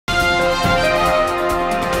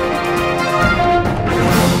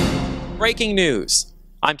Breaking news.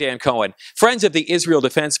 I'm Dan Cohen. Friends of the Israel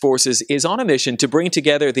Defense Forces is on a mission to bring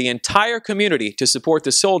together the entire community to support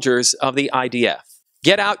the soldiers of the IDF.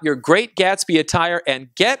 Get out your Great Gatsby attire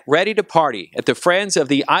and get ready to party at the Friends of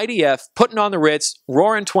the IDF Putting on the Ritz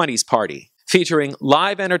Roaring 20s party, featuring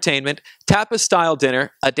live entertainment, tapas-style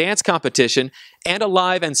dinner, a dance competition, and a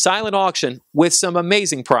live and silent auction with some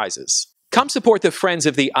amazing prizes. Come support the Friends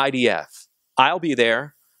of the IDF. I'll be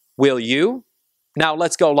there. Will you? Now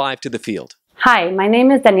let's go live to the field. Hi, my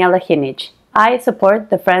name is Daniela Hinich. I support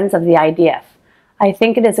the Friends of the IDF. I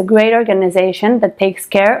think it is a great organization that takes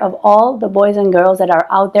care of all the boys and girls that are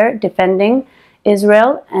out there defending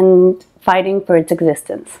Israel and fighting for its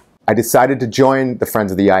existence. I decided to join the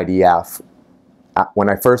Friends of the IDF when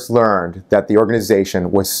I first learned that the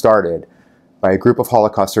organization was started by a group of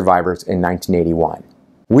Holocaust survivors in 1981.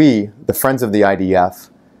 We, the Friends of the IDF,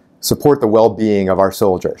 support the well-being of our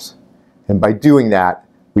soldiers. And by doing that,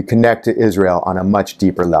 we connect to Israel on a much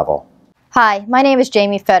deeper level. Hi, my name is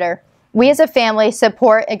Jamie Fetter. We as a family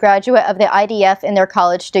support a graduate of the IDF in their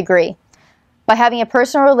college degree. By having a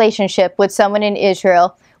personal relationship with someone in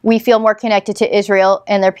Israel, we feel more connected to Israel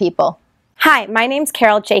and their people. Hi, my name's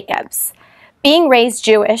Carol Jacobs. Being raised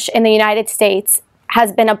Jewish in the United States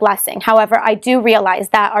has been a blessing. However, I do realize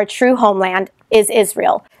that our true homeland is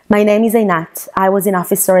Israel. My name is Einat. I was an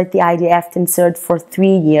officer at the IDF and served for 3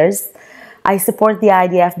 years. I support the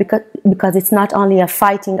IDF because it's not only a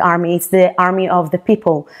fighting army, it's the army of the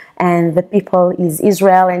people. And the people is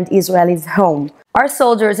Israel, and Israel is home. Our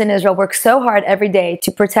soldiers in Israel work so hard every day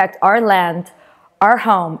to protect our land, our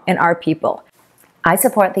home, and our people. I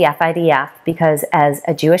support the FIDF because as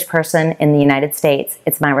a Jewish person in the United States,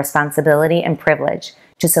 it's my responsibility and privilege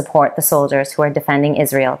to support the soldiers who are defending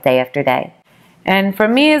Israel day after day. And for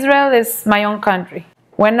me, Israel is my own country.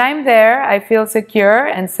 When I'm there, I feel secure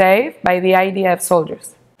and safe by the IDF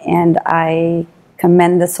soldiers. And I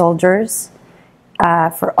commend the soldiers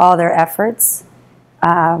for all their efforts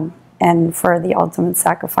and for the ultimate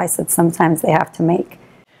sacrifice that sometimes they have to make.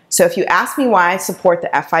 So if you ask me why I support the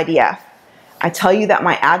FIDF, I tell you that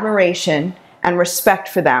my admiration and respect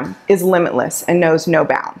for them is limitless and knows no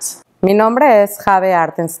bounds. Mi nombre es Jabe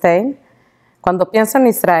Artenstein. Cuando pienso en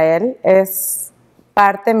Israel, es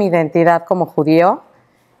parte de mi identidad como judío.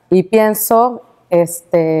 Y pienso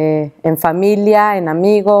en familia, en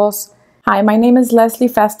amigos. Hi, my name is Leslie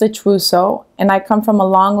Festich Russo, and I come from a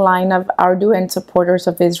long line of Arduin supporters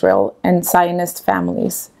of Israel and Zionist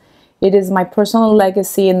families. It is my personal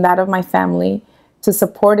legacy and that of my family to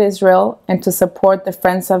support Israel and to support the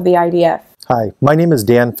Friends of the IDF. Hi, my name is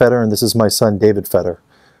Dan Fetter, and this is my son David Fetter.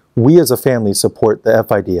 We as a family support the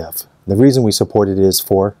FIDF. The reason we support it is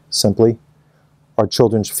for, simply, our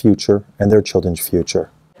children's future and their children's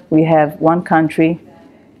future. We have one country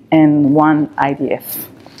and one IDF.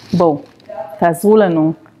 Bo, תעזרו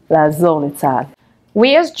לנו לעזור לצה"ל.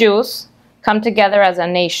 We as Jews come together as a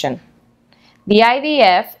nation. The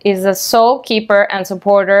IDF is the sole keeper and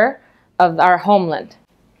supporter of our homeland.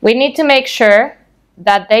 We need to make sure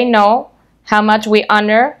that they know how much we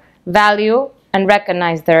honor, value, and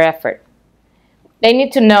recognize their effort. They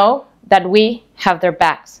need to know that we have their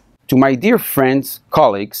backs. To my dear friends,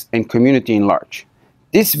 colleagues, and community in large,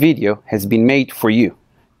 this video has been made for you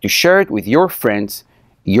to share it with your friends,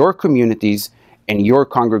 your communities, and your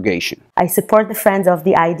congregation. I support the Friends of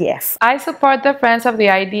the IDF. I support the Friends of the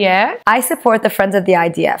IDF. I support the Friends of the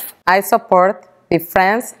IDF. I support the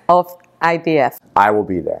Friends of IDF. I will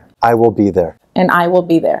be there. I will be there. And I will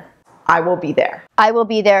be there. I will be there. I will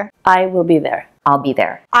be there. I will be there. I'll be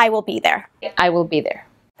there. I will be there. I will be there.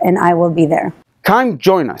 And I will be there. Come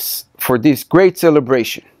join us for this great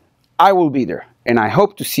celebration. I will be there, and I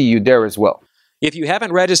hope to see you there as well. If you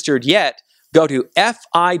haven't registered yet, go to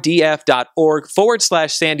fidf.org/San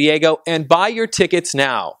Diego and buy your tickets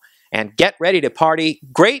now. And get ready to party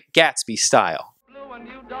Great Gatsby style. And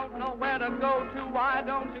you don't know where to go to, why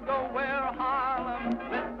don't you go where Harlem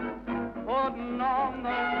sits? Putting on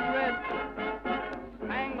the Ritz.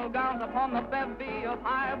 Spangled gowns upon the bevy of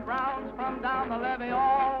high browns from down the levee,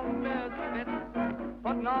 all misfits.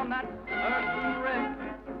 Putting on that certain Ritz.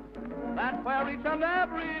 That's where each and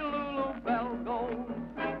every Lulu belle goes.